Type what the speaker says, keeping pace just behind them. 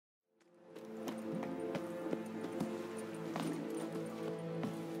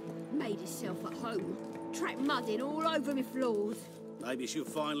made herself at home. Track mudding all over me floors. Maybe she'll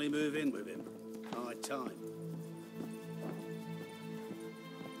finally move in with him. High time.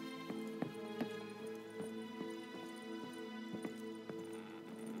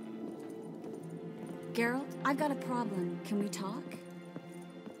 Geralt, I've got a problem. Can we talk?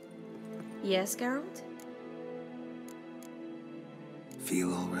 Yes, Geralt?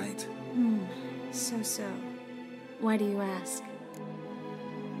 Feel all right? So. Why do you ask?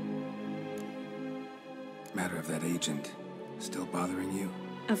 Matter of that agent still bothering you?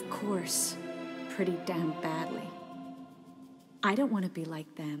 Of course. Pretty damn badly. I don't want to be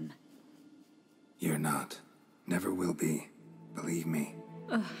like them. You're not. Never will be. Believe me.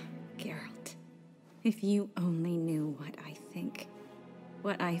 Ugh, Geralt. If you only knew what I think.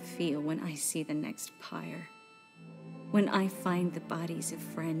 What I feel when I see the next pyre. When I find the bodies of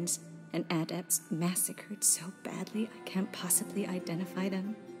friends and adepts massacred so badly I can't possibly identify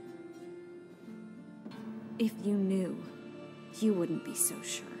them. If you knew, you wouldn't be so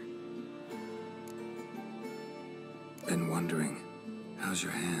sure. Been wondering, how's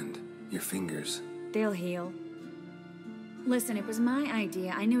your hand? Your fingers? They'll heal. Listen, it was my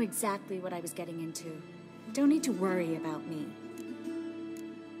idea. I knew exactly what I was getting into. Don't need to worry about me.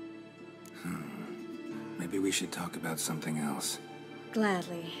 Maybe we should talk about something else.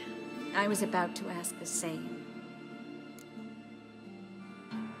 Gladly. I was about to ask the same.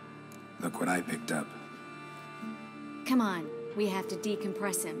 Look what I picked up. Come on, we have to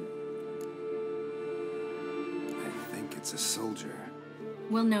decompress him. I think it's a soldier.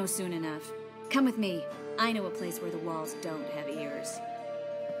 We'll know soon enough. Come with me. I know a place where the walls don't have ears.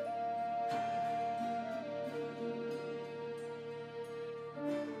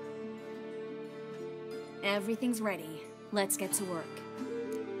 Everything's ready. Let's get to work.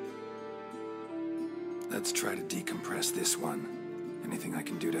 Let's try to decompress this one. Anything I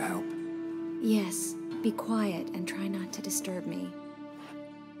can do to help? Yes. Be quiet and try not to disturb me.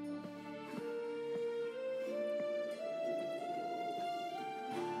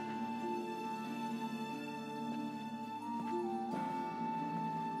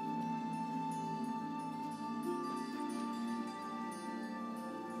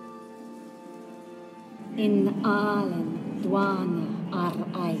 In allen dwana ar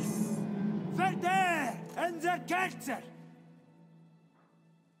eis. Verder in the Kerzer!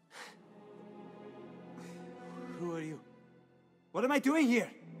 Who are you? What am I doing here?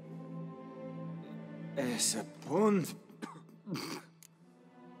 Es a pond.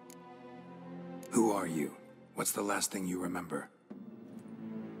 Who are you? What's the last thing you remember?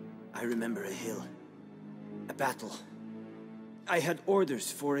 I remember a hill. A battle. I had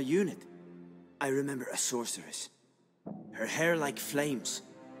orders for a unit. I remember a sorceress. Her hair like flames.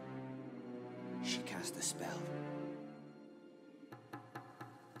 She cast a spell.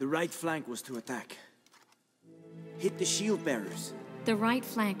 The right flank was to attack. Hit the shield bearers. The right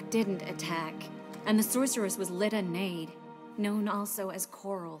flank didn't attack, and the sorceress was Lita Nade, known also as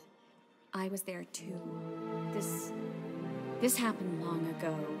Coral. I was there too. This happened long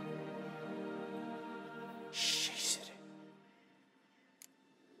ago. Shit.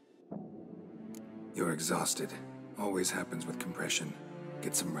 You're exhausted. Always happens with compression.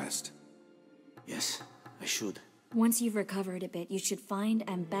 Get some rest. Yes, I should. Once you've recovered a bit, you should find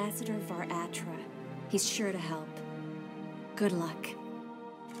Ambassador Varatra. He's sure to help. Good luck.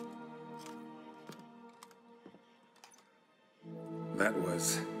 That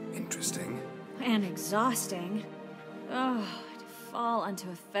was interesting. And exhausting. Oh, to fall onto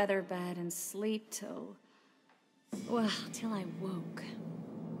a feather bed and sleep till... well, till I woke.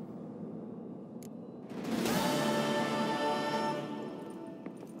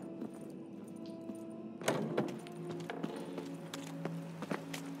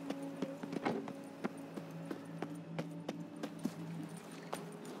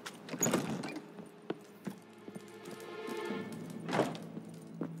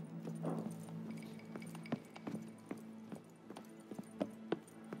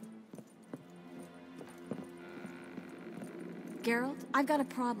 Geralt, I've got a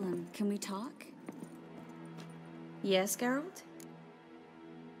problem. Can we talk? Yes, Geralt?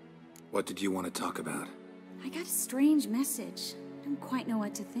 What did you want to talk about? I got a strange message. Don't quite know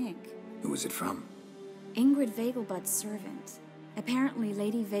what to think. Who was it from? Ingrid Vegelbud's servant. Apparently,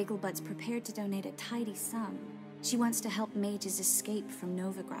 Lady Vegelbud's prepared to donate a tidy sum. She wants to help mages escape from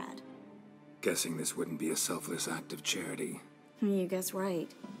Novigrad. Guessing this wouldn't be a selfless act of charity. You guess right.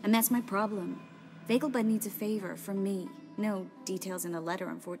 And that's my problem. Vegelbud needs a favor from me. No details in the letter,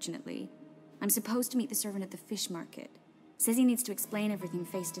 unfortunately. I'm supposed to meet the servant at the fish market. Says he needs to explain everything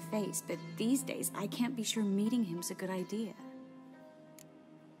face to face, but these days I can't be sure meeting him's a good idea.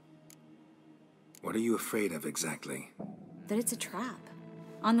 What are you afraid of exactly? That it's a trap.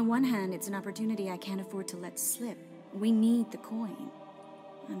 On the one hand, it's an opportunity I can't afford to let slip. We need the coin.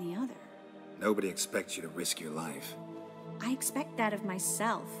 On the other... Nobody expects you to risk your life. I expect that of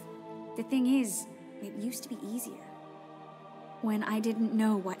myself. The thing is, it used to be easier. When I didn't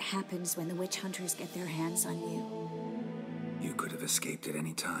know what happens when the witch hunters get their hands on you. You could have escaped at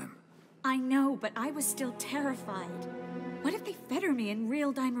any time. I know, but I was still terrified. What if they fetter me in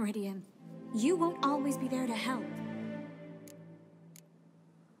real Dimeridium? You won't always be there to help.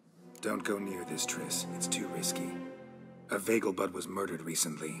 Don't go near this, Triss. It's too risky. A Vegelbud was murdered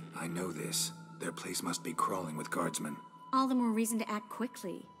recently. I know this. Their place must be crawling with guardsmen. All the more reason to act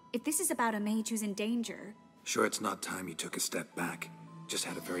quickly. If this is about a mage who's in danger... Sure, it's not time you took a step back. Just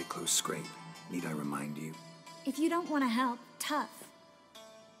had a very close scrape. Need I remind you? If you don't want to help, tough.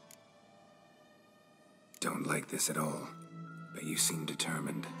 Don't like this at all, but you seem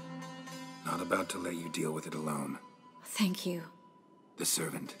determined. Not about to let you deal with it alone. Thank you. The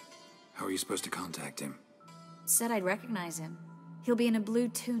servant. How are you supposed to contact him? Said I'd recognize him. He'll be in a blue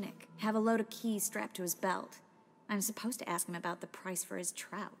tunic, have a load of keys strapped to his belt. I'm supposed to ask him about the price for his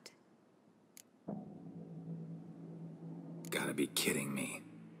trout. Gotta be kidding me.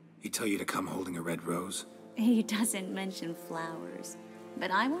 He tell you to come holding a red rose? He doesn't mention flowers.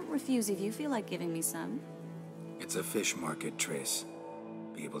 But I won't refuse if you feel like giving me some. It's a fish market, Triss.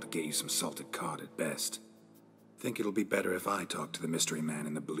 Be able to get you some salted cod at best. Think it'll be better if I talk to the mystery man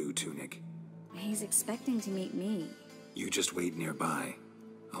in the blue tunic. He's expecting to meet me. You just wait nearby.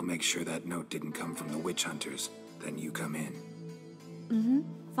 I'll make sure that note didn't come from the witch hunters. Then you come in. Mm-hmm.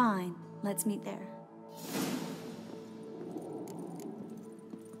 Fine. Let's meet there.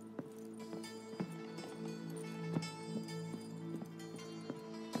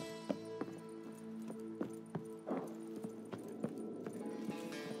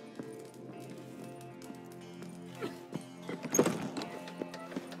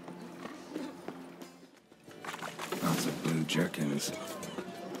 Lots of blue jerkins.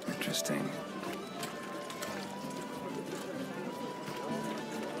 Interesting.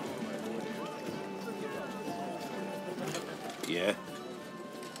 Yeah?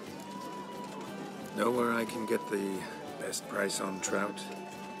 Know where I can get the best price on trout?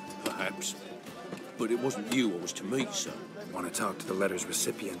 Perhaps. But it wasn't you I was to meet, sir. Want to talk to the letter's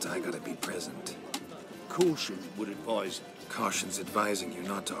recipient, I gotta be present. Caution would advise. Caution's advising you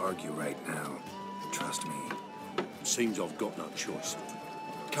not to argue right now. Trust me. Seems I've got no choice.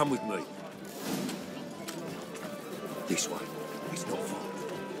 Come with me. This way. It's not far.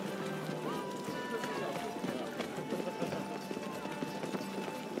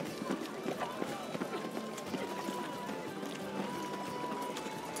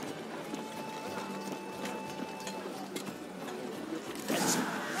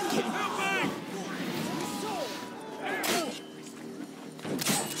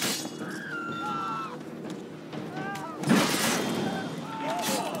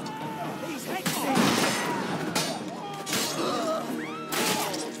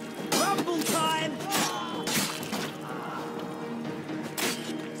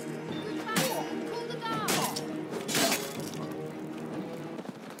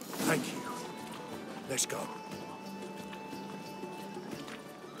 Thank you. Let's go.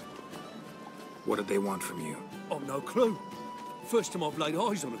 What did they want from you? I've no clue. First time I've laid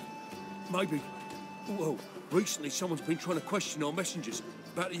eyes on them. Maybe... Well, recently someone's been trying to question our messengers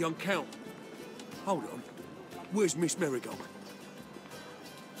about the young Count. Hold on. Where's Miss Marigold?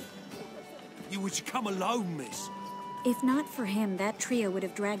 You were to come alone, miss. If not for him, that trio would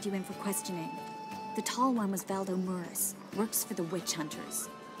have dragged you in for questioning. The tall one was Valdo Murris. Works for the witch hunters.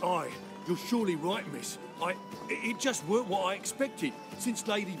 Aye, you're surely right, miss. It just weren't what I expected, since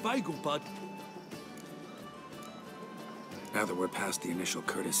Lady Vegelbud... Now that we're past the initial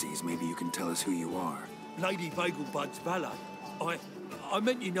courtesies, maybe you can tell us who you are. Lady Vegelbud's valet. I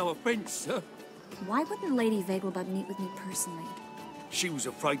meant you no offence, sir. Why wouldn't Lady Vegelbud meet with me personally? She was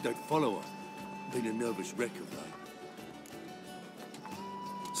afraid they'd follow her. Been a nervous wreck of late.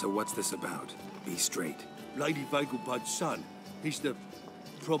 So what's this about? Be straight. Lady Vegelbud's son, he's the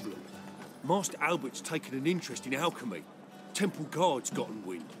problem. Master Albert's taken an interest in alchemy. Temple guards gotten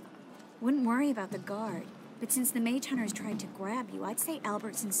wind. Wouldn't worry about the guard. But since the mage hunters tried to grab you, I'd say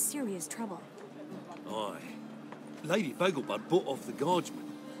Albert's in serious trouble. Aye. Lady Vegelbud bought off the guardsmen.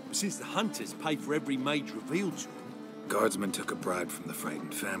 But since the hunters pay for every mage revealed to them... Guardsmen took a bribe from the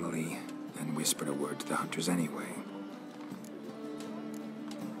frightened family, then whispered a word to the hunters anyway.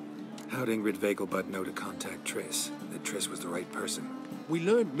 How'd Ingrid Vegelbud know to contact Triss? That Triss was the right person? We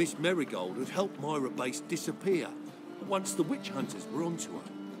learned Miss Marigold had helped Myra Base disappear once the witch hunters were onto her.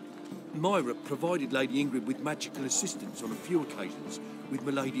 Myra provided Lady Ingrid with magical assistance on a few occasions with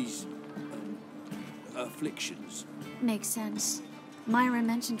Milady's afflictions. Makes sense. Myra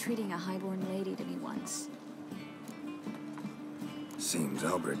mentioned treating a highborn lady to me once. Seems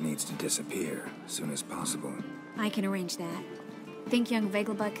Albert needs to disappear as soon as possible. I can arrange that. Think young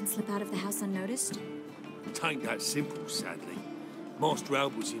Vegelbud can slip out of the house unnoticed? It ain't that simple, sadly. Master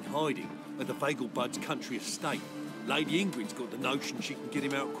Albert's in hiding at the Vegelbud's country estate. Lady Ingrid's got the notion she can get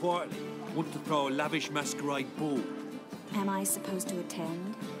him out quietly. Want to throw a lavish masquerade ball. Am I supposed to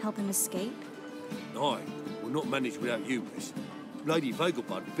attend? Help him escape? I will not manage without you, miss. Lady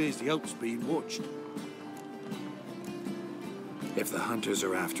Vegelbud bears the hopes of being watched. If the hunters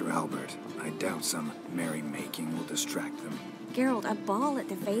are after Albert, I doubt some merrymaking will distract them. Geralt, a ball at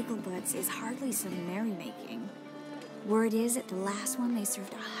the Vegelbuds is hardly some merrymaking. Word is, at the last one they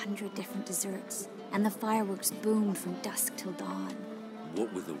served 100 different desserts, and the fireworks boomed from dusk till dawn.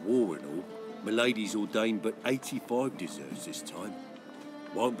 What with the war and all, Milady's ordained but 85 desserts this time.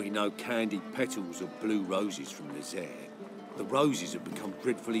 Won't be no candied petals or blue roses from Nazaire. The roses have become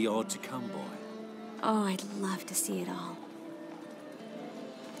dreadfully hard to come by. Oh, I'd love to see it all.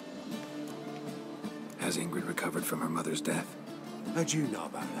 Has Ingrid recovered from her mother's death? How'd you know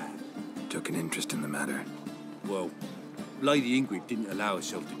about that? Took an interest in the matter. Well, Lady Ingrid didn't allow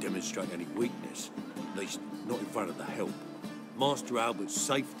herself to demonstrate any weakness, at least not in front of the help. Master Albert's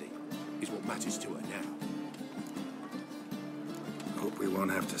safety is what matters to her now. Hope we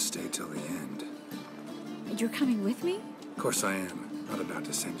won't have to stay till the end. You're coming with me? Of course I am. Not about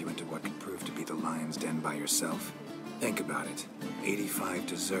to send you into what could prove to be the lion's den by yourself. Think about it. 85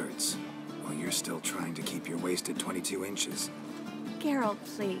 desserts, while you're still trying to keep your waist at 22 inches. Geralt,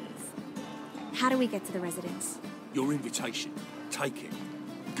 please. How do we get to the residence? Your invitation. Take it.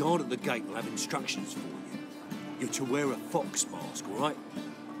 Guard at the gate will have instructions for you. You're to wear a fox mask, all right?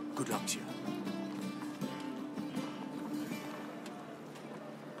 Good luck to you.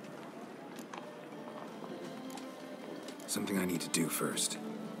 Something I need to do first.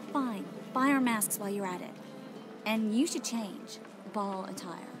 Fine. Buy our masks while you're at it. And you should change. Ball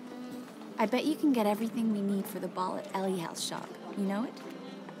attire. I bet you can get everything we need for the ball at Eliel's shop. You know it?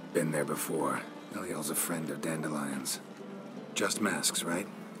 Been there before. Eliel's a friend of Dandelion's. Just masks, right?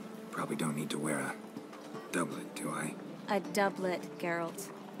 Probably don't need to wear a doublet, do I? A doublet, Geralt.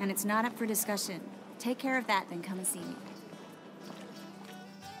 And it's not up for discussion. Take care of that, then come and see me.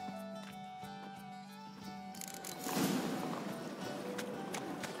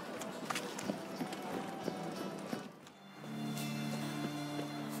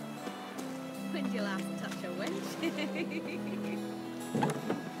 When'd you last touch a wench?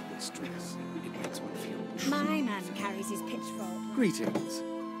 This dress, it makes one feel My man carries his pitchfork. Greetings.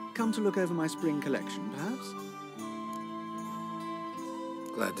 Come to look over my spring collection, perhaps?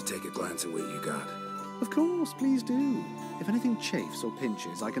 Glad to take a glance at what you got. Of course, please do. If anything chafes or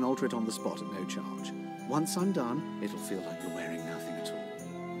pinches, I can alter it on the spot at no charge. Once I'm done, it'll feel like you're wearing nothing at all.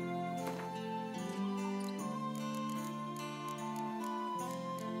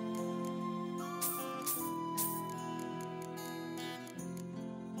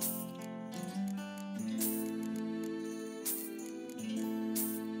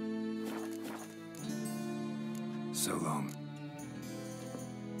 So long.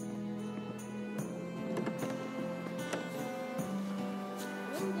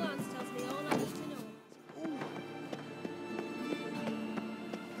 One glance tells me all I need to know.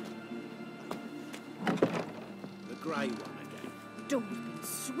 The grey one again. Dog's been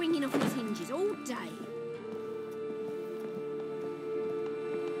swinging off his hinges all day.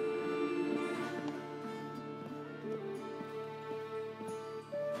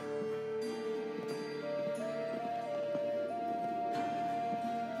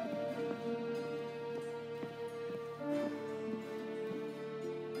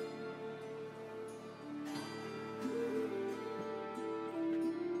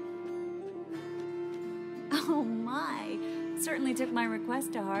 Oh my. Certainly took my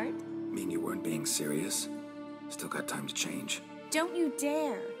request to heart. Mean you weren't being serious? Still got time to change. Don't you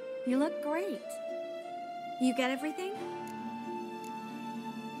dare. You look great. You get everything?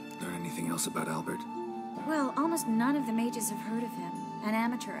 Learn anything else about Albert? Well, almost none of the mages have heard of him. An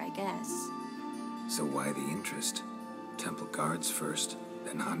amateur, I guess. So why the interest? Temple guards first,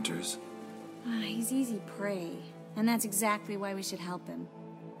 then hunters? He's easy prey. And that's exactly why we should help him.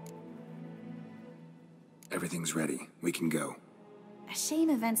 Everything's ready. We can go. A shame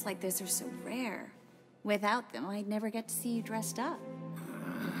events like this are so rare. Without them, I'd never get to see you dressed up.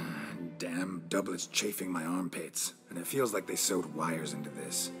 Damn doublets chafing my armpits, and it feels like they sewed wires into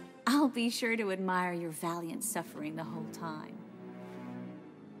this. I'll be sure to admire your valiant suffering the whole time.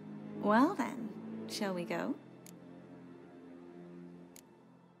 Well then, shall we go?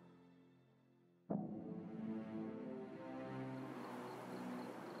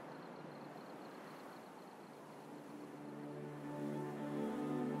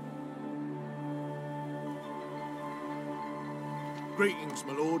 Greetings,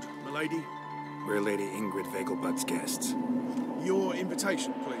 my lord, my lady. We're Lady Ingrid Vegelbud's guests. Your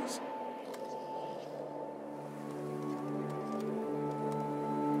invitation, please.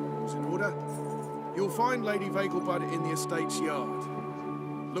 It's in order. You'll find Lady Vegelbud in the estate's yard.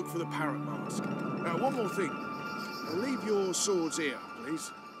 Look for the parrot mask. Now, one more thing. Leave your swords here, please.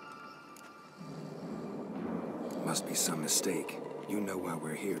 Must be some mistake. You know why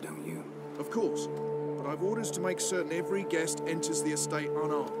we're here, don't you? Of course. But I've orders to make certain every guest enters the estate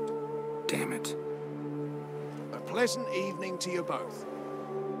unarmed. Damn it. A pleasant evening to you both.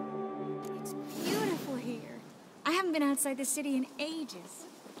 It's beautiful here. I haven't been outside the city in ages.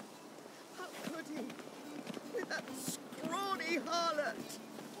 How could he? With that scrawny harlot!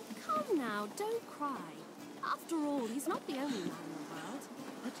 Come now, don't cry. After all, he's not the only man in the world.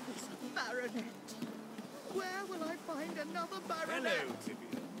 But he's a baronet. Where will I find another baronet? Hello,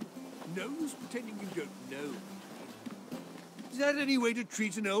 Vivian. No use pretending you don't know. Is that any way to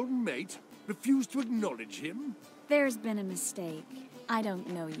treat an old mate? Refuse to acknowledge him? There's been a mistake. I don't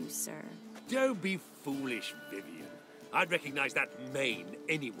know you, sir. Don't be foolish, Vivian. I'd recognize that mane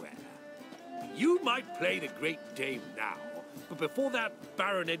anywhere. You might play the great dame now, but before that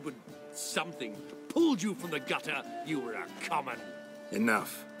Baron Edward something pulled you from the gutter, you were a common.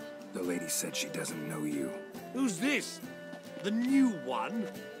 Enough. The lady said she doesn't know you. Who's this? The new one?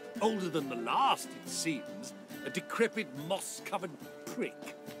 Older than the last, it seems. A decrepit, moss-covered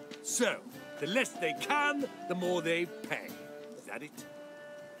prick. So, the less they can, the more they pay. Is that it?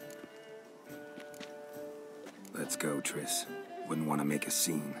 Let's go, Triss. Wouldn't want to make a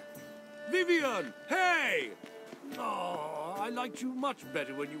scene. Vivian! Hey! Oh, I liked you much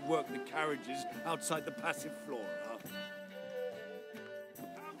better when you worked the carriages outside the passive flora.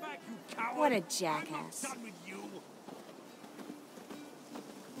 Come back, you coward! What a jackass. I'm not done with you.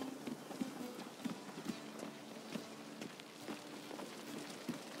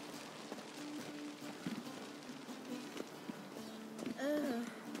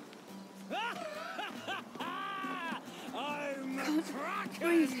 I'm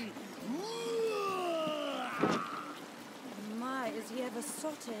Kraken! My, is he ever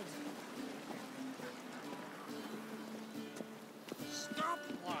sotted? Stop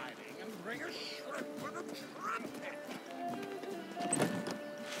whining and bring a shrimp with a trumpet!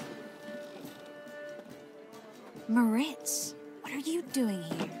 Moritz, what are you doing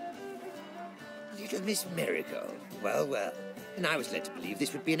here? Little Miss Marigold. Well, well. And I was led to believe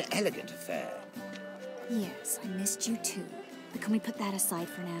this would be an elegant affair. Yes, I missed you too. But can we put that aside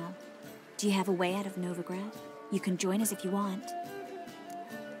for now? Do you have a way out of Novigrad? You can join us if you want.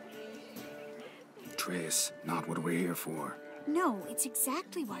 Triss, not what we're here for. No, it's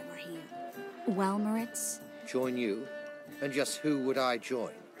exactly why we're here. Well, Moritz? Join you? And just who would I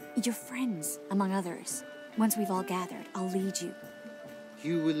join? Your friends, among others. Once we've all gathered, I'll lead you.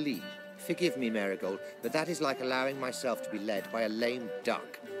 You will lead. Forgive me, Marigold, but that is like allowing myself to be led by a lame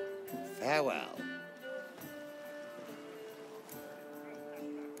duck. Farewell.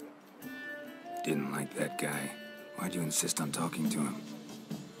 Didn't like that guy. Why'd you insist on talking to him?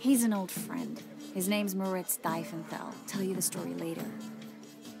 He's an old friend. His name's Moritz Diefenthal. Tell you the story later.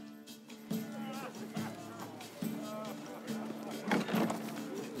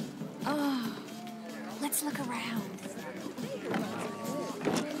 Oh, let's look around.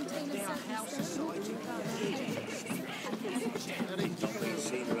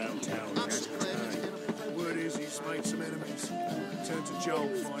 Word is he's made some enemies. Turned to Joel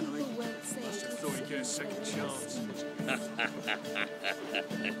finally. Must have thought he'd get a second chance.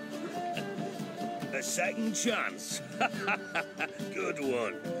 A second chance? Good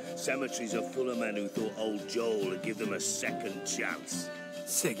one. Cemeteries are full of men who thought old Joel would give them a second chance.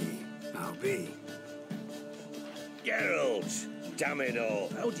 Siggy, I'll be. Geralt! Damn it all.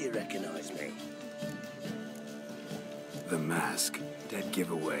 How do you recognize me? The mask. Dead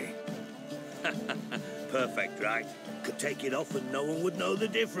giveaway. Perfect, right? Could take it off and no one would know the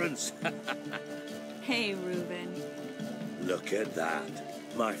difference. Hey, Reuben. Look at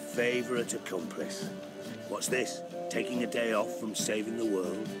that. My favorite accomplice. What's this? Taking a day off from saving the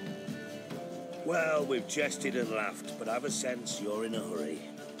world? Well, we've jested and laughed, but I've a sense you're in a hurry.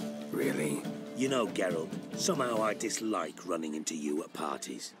 Really? You know, Geralt, somehow I dislike running into you at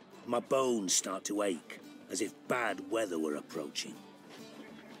parties. My bones start to ache, as if bad weather were approaching.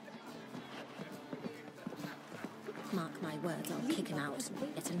 Mark my words, I'll kick him out.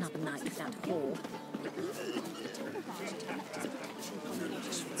 Yet another night with that whore.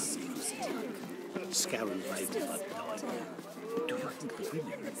 Scarron Vagelbud died. Do you think the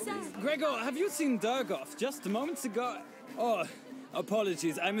women... Gregor, have you seen Durgoff just moments ago? Oh,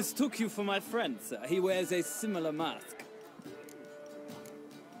 apologies. I mistook you for my friend, sir. He wears a similar mask.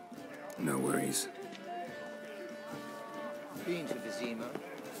 No worries. Been to Vizima.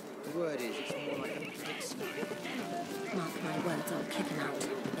 The word is, it's more like a fix. Mark my words, I'll kick him out.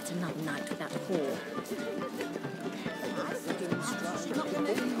 Yet another night with that whore.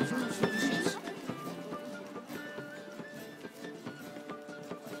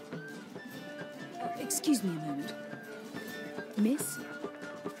 Excuse me a moment. Miss?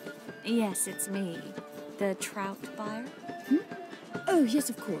 Yes, it's me. The trout buyer? Oh, yes,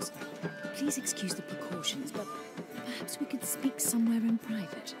 of course. Please excuse the precautions, but perhaps we could speak somewhere in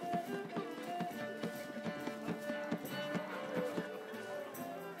private.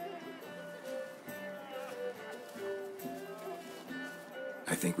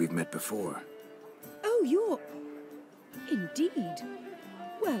 I think we've met before. Oh, you're... Indeed.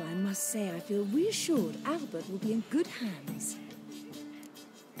 Well, I must say I feel reassured Albert will be in good hands.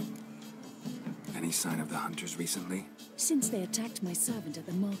 Any sign of the hunters recently? Since they attacked my servant at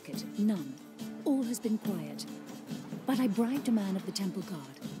the market, none. All has been quiet. But I bribed a man of the Temple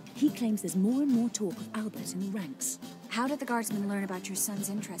Guard. He claims there's more and more talk of Albert in the ranks. How did the guardsmen learn about your son's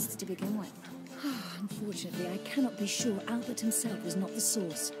interests to begin with? Unfortunately, I cannot be sure Albert himself was not the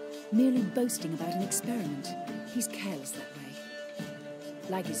source, merely boasting about an experiment. He's careless that way.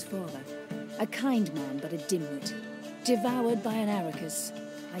 Like his father, a kind man but a dimwit, devoured by an Arachus.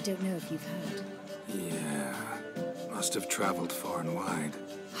 I don't know if you've heard. Yeah, must have traveled far and wide.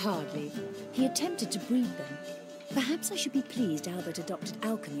 Hardly. He attempted to breed them. Perhaps I should be pleased Albert adopted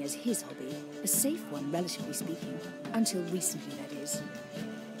alchemy as his hobby, a safe one, relatively speaking. Until recently, that is.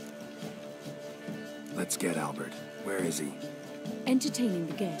 Let's get Albert. Where is he? Entertaining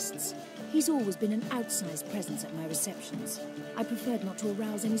the guests. He's always been an outsized presence at my receptions. I preferred not to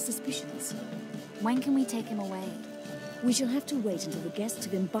arouse any suspicions. When can we take him away? We shall have to wait until the guests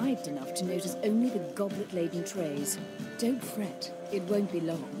have imbibed enough to notice only the goblet-laden trays. Don't fret. It won't be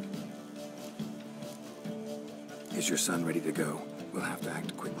long. Is your son ready to go? We'll have to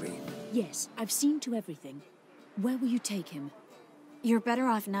act quickly. Yes, I've seen to everything. Where will you take him? You're better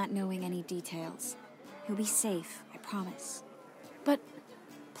off not knowing any details. He'll be safe, I promise. But...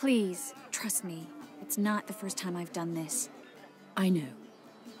 Please, trust me. It's not the first time I've done this. I know.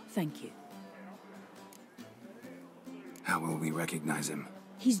 Thank you. How will we recognize him?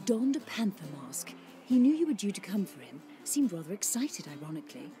 He's donned a panther mask. He knew you were due to come for him. Seemed rather excited,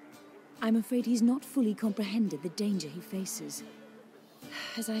 ironically. I'm afraid he's not fully comprehended the danger he faces.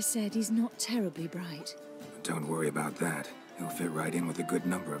 As I said, he's not terribly bright. Don't worry about that. He'll fit right in with a good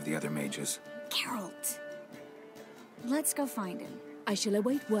number of the other mages. Geralt! Let's go find him. I shall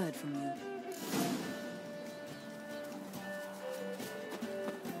await word from you.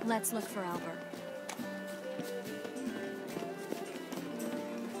 Let's look for Albert.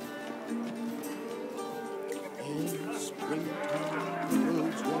 In springtime, the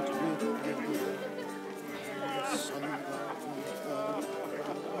roads walk with the sun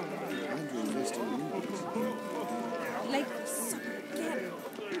and we invest in Lake supper again.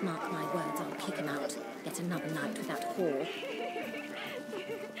 Mark my words, I'll kick him out. Yet another night with that whore.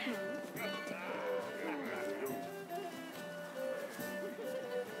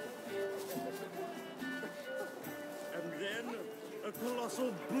 And then a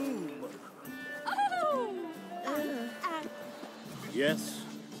colossal boom. Oh! Yes?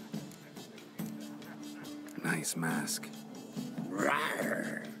 Nice mask.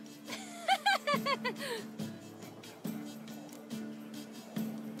 Rawr.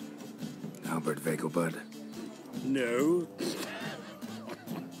 Albert Vagelbud? No.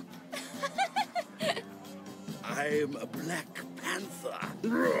 I'm a Black Panther.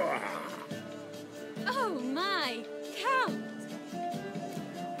 Oh my! Count!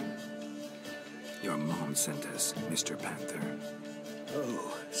 Your mom sent us, Mr. Panther.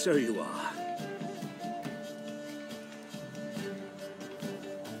 Oh, so you are.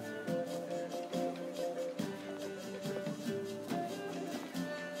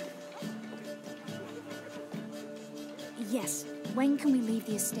 Yes. When can we leave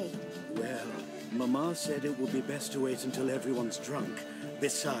the estate? Well, Mama said it would be best to wait until everyone's drunk.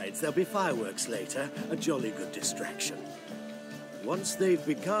 Besides, there'll be fireworks later, a jolly good distraction. Once they've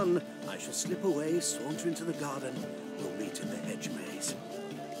begun, I shall slip away, saunter into the garden. We'll meet in the hedge maze.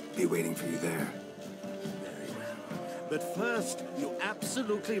 Be waiting for you there. Very well. But first, you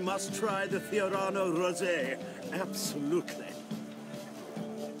absolutely must try the Fiorano Rosé. Absolutely.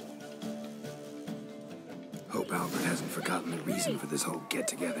 Hope Albert hasn't forgotten the reason for this whole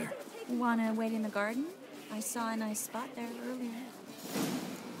get-together. Wanna wait in the garden? I saw a nice spot there earlier.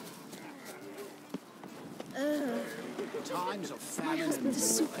 Times of famine and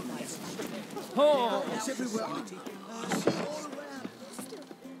super nice. Oh! It's everywhere.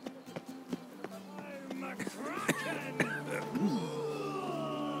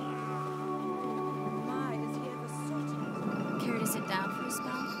 Care to sit down for a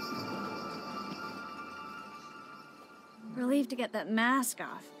spell? Relieved to get that mask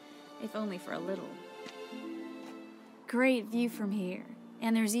off, if only for a little. Great view from here,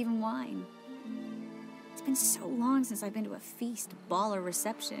 and there's even wine. It's been so long since I've been to a feast, ball, or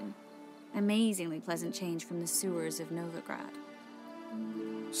reception. Amazingly pleasant change from the sewers of Novigrad.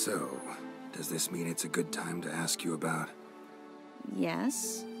 So, does this mean it's a good time to ask you about...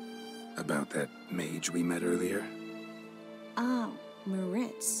 Yes? About that mage we met earlier? Oh,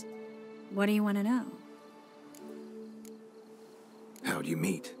 Maritz. What do you want to know? How'd you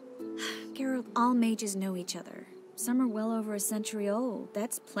meet? Geralt, all mages know each other. Some are well over a century old.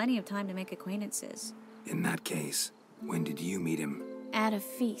 That's plenty of time to make acquaintances. In that case, when did you meet him? At a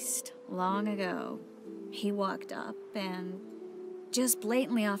feast, long ago. He walked up and just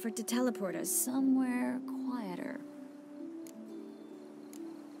blatantly offered to teleport us somewhere quieter.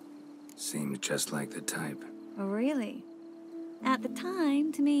 Seemed just like the type. Oh, really? At the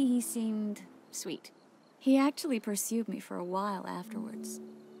time, to me, he seemed sweet. He actually pursued me for a while afterwards.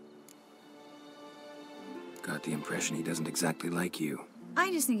 Got the impression he doesn't exactly like you. I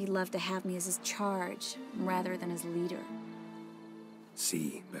just think he'd love to have me as his charge, rather than his leader.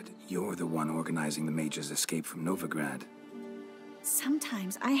 See, but you're the one organizing the mage's escape from Novigrad.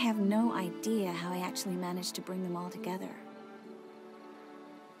 Sometimes I have no idea how I actually managed to bring them all together.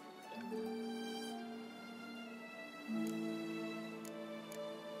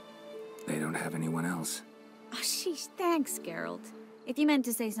 They don't have anyone else. Oh, sheesh, thanks, Geralt. If you meant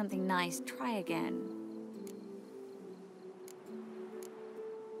to say something nice, try again.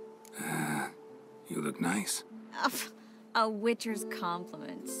 You look nice. A witcher's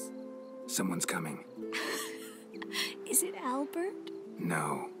compliments. Someone's coming. Is it Albert?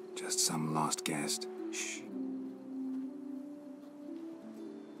 No, just some lost guest. Shh.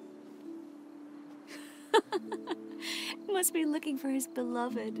 Must be looking for his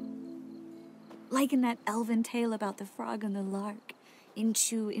beloved. Like in that elven tale about the frog and the lark.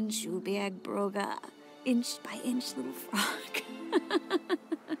 Inchu, inchu, biag broga. Inch by inch, little frog.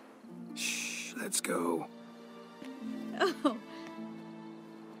 Shh, let's go. Oh.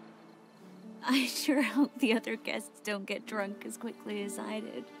 I sure hope the other guests don't get drunk as quickly as I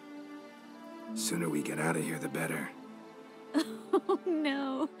did. Sooner we get out of here, the better. Oh,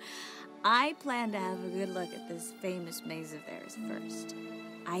 no. I plan to have a good look at this famous maze of theirs first.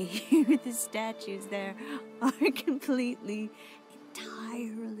 I hear the statues there are completely,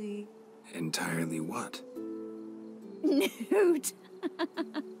 entirely... Entirely what? Nude.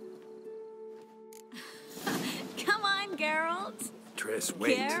 Come on, Geralt. Triss,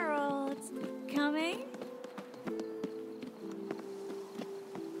 wait. Geralt, coming?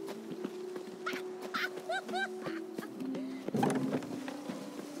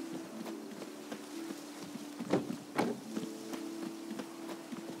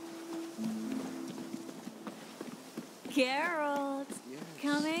 Geralt,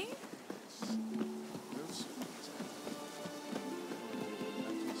 coming?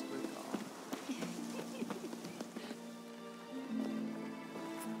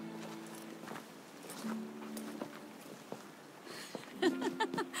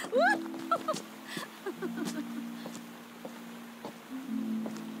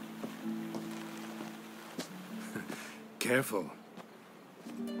 Careful.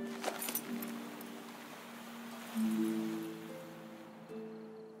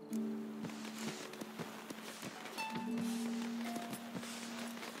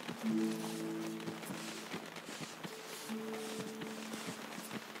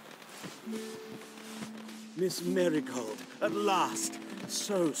 Miss Marigold, at last.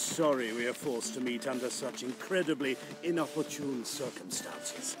 So sorry we are forced to meet under such incredibly inopportune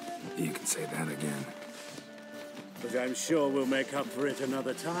circumstances. You can say that again. But I'm sure we'll make up for it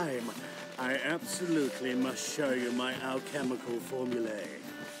another time. I absolutely must show you my alchemical formulae.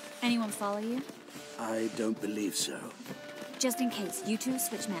 Anyone follow you? I don't believe so. Just in case, you two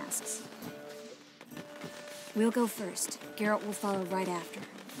switch masks. We'll go first. Geralt will follow right after.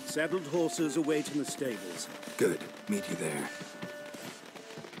 Saddled horses await in the stables. Good. Meet you there.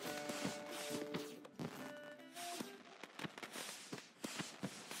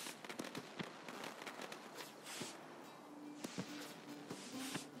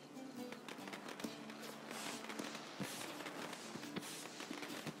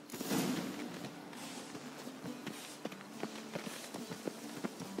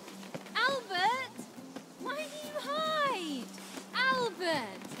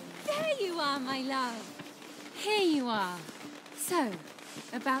 my love. Here you are. So,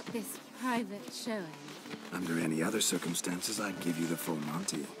 about this private showing. Under any other circumstances, I'd give you the full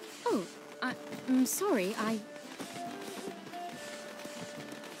Monty. Oh, I'm sorry,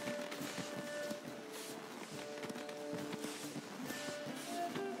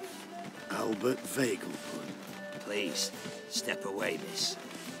 Albert Vegelbud. Please, step away, miss.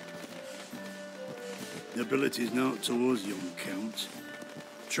 Nobility's not towards young Count.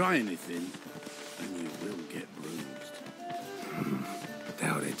 Try anything, and you will get bruised.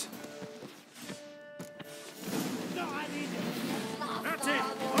 Doubt it. That's it!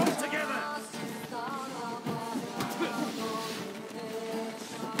 All together!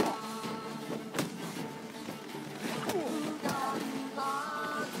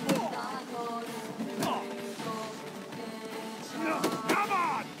 Come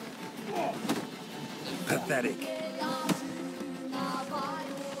on! Pathetic.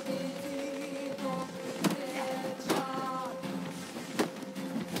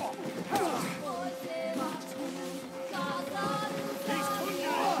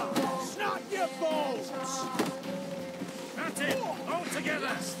 Snap your balls! That's it! All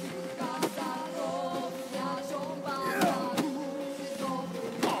together!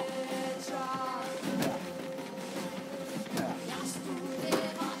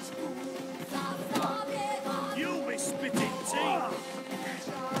 You'll be spitting teeth!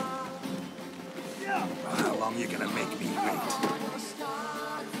 How long you gonna make me wait?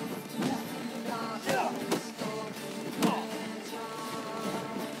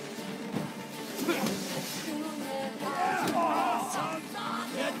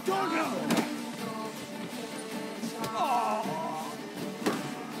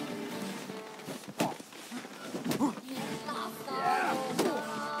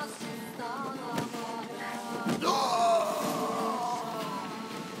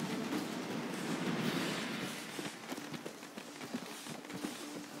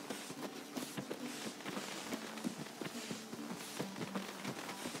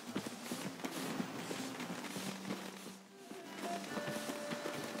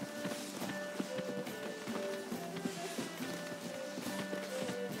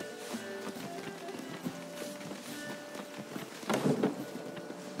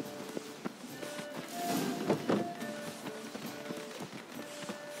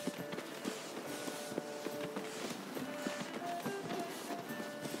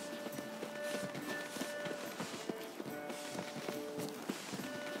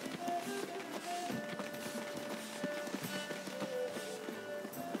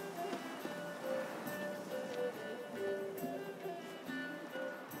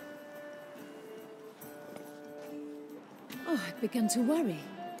 Oh, I've begun to worry.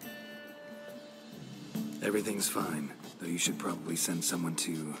 Everything's fine, though you should probably send someone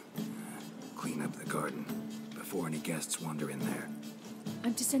to clean up the garden before any guests wander in there.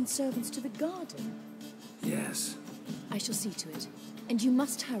 I'm to send servants to the garden? Yes. I shall see to it. And you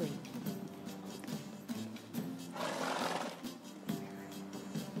must hurry.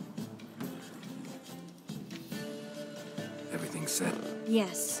 Everything set?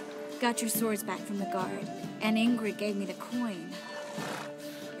 Yes. Got your swords back from the guard. And Ingrid gave me the coin.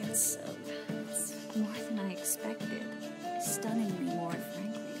 It's more than I expected. Stunningly more,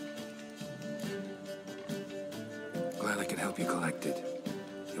 frankly. Glad I could help you collect it.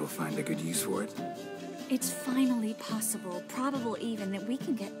 You'll find a good use for it? It's finally possible, probable even, that we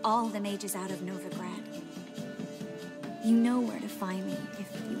can get all the mages out of Novigrad. You know where to find me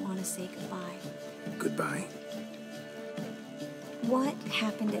if you want to say goodbye. Goodbye? What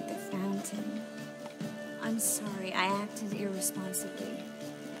happened at the fountain? I'm sorry, I acted irresponsibly.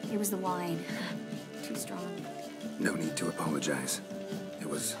 It was the wine. Too strong. No need to apologize. It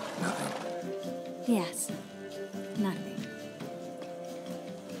was nothing. Yes, nothing.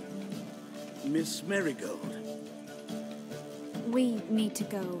 Miss Marigold. We need to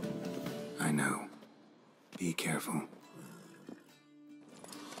go. I know. Be careful.